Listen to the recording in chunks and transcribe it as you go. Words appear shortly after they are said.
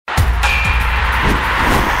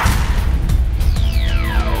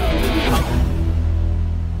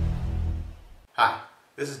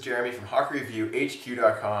This is Jeremy from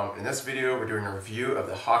HockeyReviewHQ.com. In this video, we're doing a review of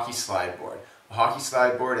the Hockey Slide Board. The Hockey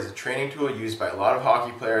Slide Board is a training tool used by a lot of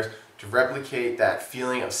hockey players to replicate that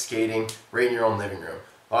feeling of skating right in your own living room.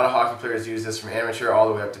 A lot of hockey players use this from amateur all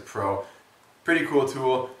the way up to pro. Pretty cool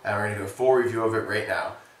tool, and we're going to do a full review of it right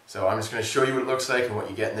now. So I'm just going to show you what it looks like and what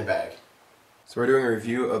you get in the bag. So we're doing a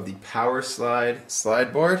review of the PowerSlide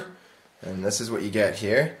Slide Board, and this is what you get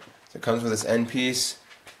here. So it comes with this end piece.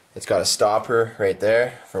 It's got a stopper right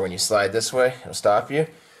there for when you slide this way, it'll stop you.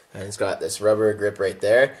 And it's got this rubber grip right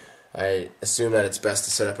there. I assume that it's best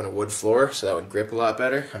to set up on a wood floor, so that would grip a lot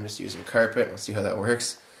better. I'm just using carpet. We'll see how that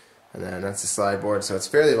works. And then that's the slide board. So it's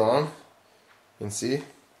fairly long, you can see.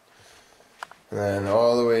 And then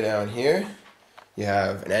all the way down here, you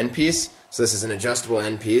have an end piece. So this is an adjustable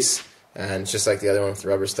end piece, and it's just like the other one with the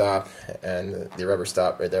rubber stop and the rubber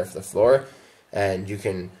stop right there for the floor. And you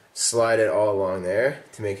can slide it all along there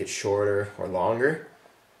to make it shorter or longer,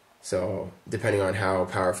 so depending on how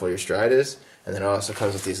powerful your stride is. And then it also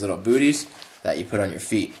comes with these little booties that you put on your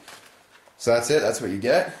feet. So that's it, that's what you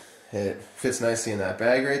get. It fits nicely in that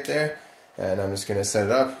bag right there, and I'm just going to set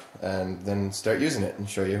it up and then start using it and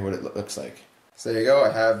show you what it looks like. So there you go,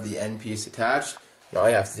 I have the end piece attached. Now all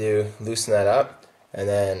you have to do is loosen that up, and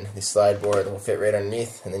then the slide board will fit right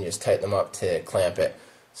underneath, and then you just tighten them up to clamp it.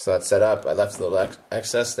 So that's set up. I left a little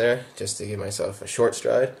excess there just to give myself a short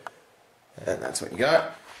stride, and that's what you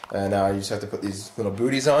got. And now you just have to put these little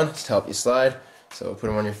booties on to help you slide. So put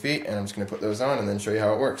them on your feet, and I'm just going to put those on and then show you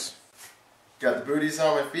how it works. Got the booties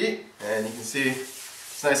on my feet, and you can see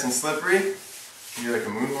it's nice and slippery. You can do like a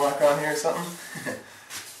moonwalk on here or something.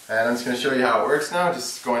 And I'm just going to show you how it works now,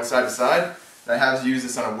 just going side to side. And I have used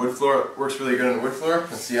this on a wood floor. It works really good on the wood floor.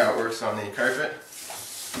 Let's see how it works on the carpet.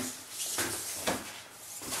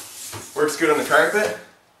 Works good on the carpet,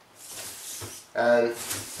 and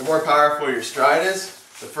the more powerful your stride is,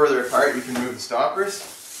 the further apart you can move the stoppers.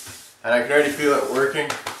 And I can already feel it working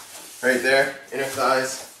right there, inner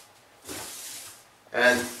thighs.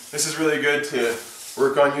 And this is really good to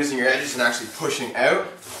work on using your edges and actually pushing out,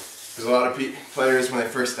 because a lot of players when they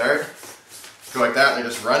first start go like that and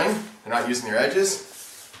they're just running, they're not using their edges.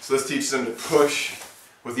 So this teaches them to push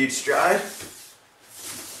with each stride,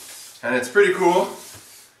 and it's pretty cool.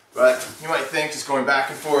 But you might think just going back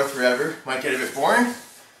and forth forever might get a bit boring.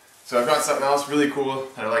 So I've got something else really cool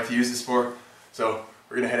that I like to use this for. So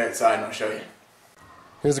we're going to head outside and I'll show you.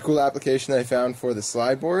 Here's a cool application that I found for the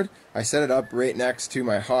slide board. I set it up right next to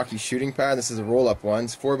my hockey shooting pad. This is a roll-up one.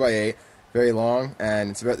 It's 4x8, very long, and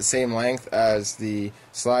it's about the same length as the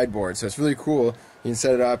slide board. So it's really cool. You can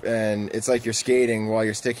set it up and it's like you're skating while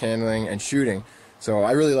you're stick handling and shooting. So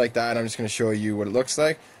I really like that. I'm just going to show you what it looks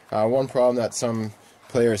like. One problem that some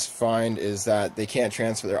players find is that they can't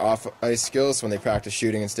transfer their off-ice skills when they practice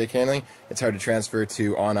shooting and stick handling. It's hard to transfer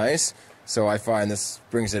to on-ice, so I find this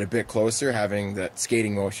brings it a bit closer, having that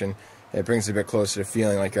skating motion. It brings it a bit closer to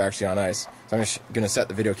feeling like you're actually on ice. So I'm going to set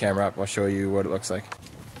the video camera up. I'll show you what it looks like.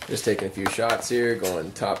 Just taking a few shots here,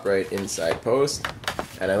 going top right inside post.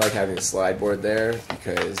 And I like having the slide board there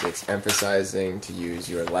because it's emphasizing to use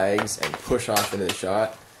your legs and push off into the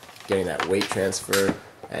shot, getting that weight transfer,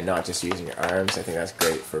 and not just using your arms. I think that's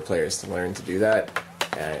great for players to learn to do that.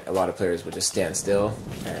 And a lot of players will just stand still,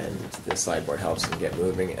 and the slide board helps them get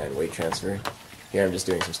moving and weight transfer. Here I'm just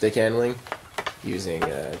doing some stick handling, using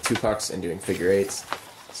 2 pucks and doing figure eights.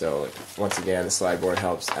 So once again, the slide board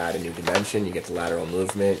helps add a new dimension. You get the lateral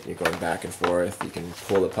movement, you're going back and forth, you can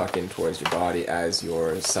pull the puck in towards your body as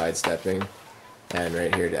you're sidestepping. And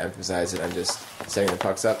right here to emphasize it, I'm just setting the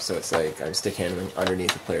pucks up so it's like I'm stick handling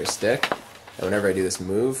underneath the player's stick. And whenever I do this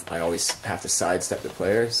move, I always have to sidestep the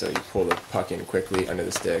player, so you pull the puck in quickly under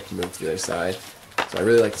the stick, move to the other side. So I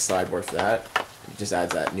really like the slide board for that. It just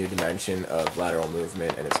adds that new dimension of lateral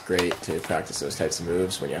movement, and it's great to practice those types of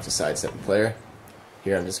moves when you have to sidestep the player.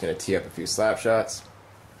 Here I'm just going to tee up a few slap shots.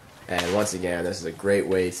 And once again, this is a great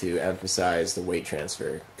way to emphasize the weight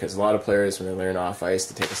transfer, because a lot of players, when they learn off ice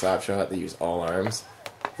to take a slap shot, they use all arms.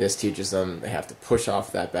 This teaches them they have to push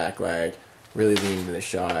off that back leg, really lean into the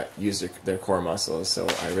shot, use their core muscles. So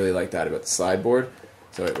I really like that about the slide board.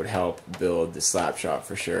 So it would help build the slap shot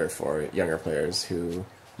for sure for younger players who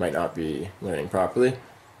might not be learning properly. So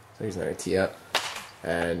here's another tee up.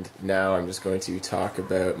 And now I'm just going to talk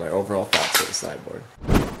about my overall thoughts of the slide board.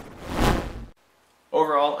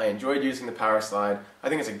 Overall, I enjoyed using the PowerSlide. I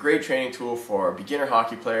think it's a great training tool for beginner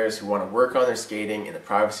hockey players who want to work on their skating in the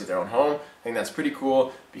privacy of their own home. I think that's pretty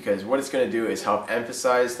cool because what it's going to do is help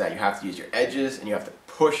emphasize that you have to use your edges and you have to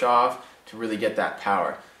push off to really get that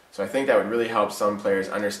power. So I think that would really help some players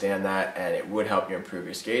understand that, and it would help you improve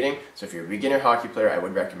your skating. So if you're a beginner hockey player, I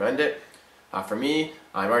would recommend it. For me,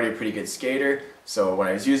 I'm already a pretty good skater, so when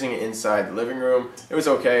I was using it inside the living room, it was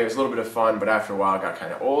okay, it was a little bit of fun, but after a while it got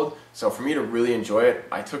kind of old. So for me to really enjoy it,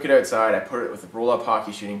 I took it outside, I put it with a roll-up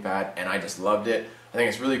hockey shooting pad, and I just loved it. I think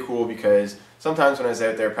it's really cool because sometimes when I was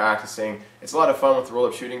out there practicing, it's a lot of fun with the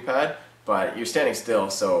roll-up shooting pad, but you're standing still,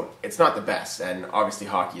 so it's not the best, and obviously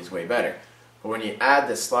hockey is way better. But when you add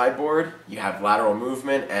the slide board, you have lateral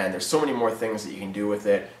movement, and there's so many more things that you can do with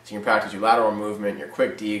it. So you can practice your lateral movement, your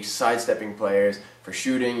quick dekes, sidestepping players. For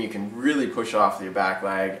shooting, you can really push off your back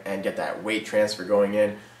leg and get that weight transfer going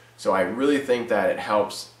in. So I really think that it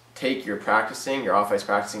helps take your practicing, your off-ice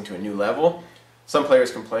practicing to a new level. Some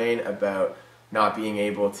players complain about not being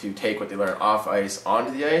able to take what they learn off-ice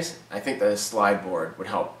onto the ice. I think that a slide board would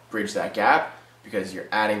help bridge that gap because you're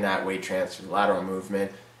adding that weight transfer, lateral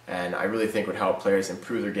movement, and I really think would help players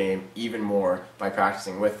improve their game even more by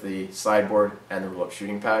practicing with the slide board and the roll-up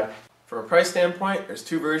shooting pad. From a price standpoint, there's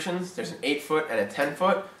two versions. There's an 8-foot and a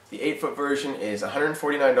 10-foot. The 8-foot version is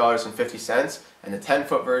 $149.50, and the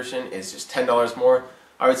 10-foot version is just $10 more.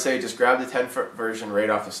 I would say just grab the 10-foot version right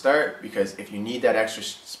off the start, because if you need that extra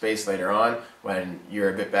space later on when you're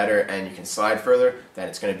a bit better and you can slide further, then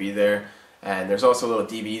it's going to be there. And there's also a little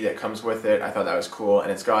DVD that comes with it. I thought that was cool,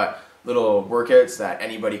 and it's got little workouts that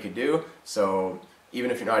anybody could do. So even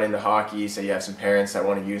if you're not into hockey, say you have some parents that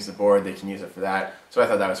want to use the board, they can use it for that. So I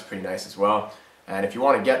thought that was pretty nice as well. And if you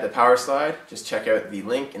want to get the PowerSlide, just check out the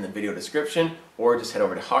link in the video description, or just head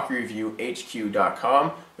over to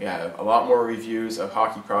hockeyreviewhq.com. We have a lot more reviews of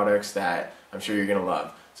hockey products that I'm sure you're going to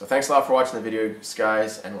love. So thanks a lot for watching the video,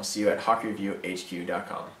 guys, and we'll see you at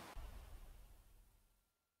hockeyreviewhq.com.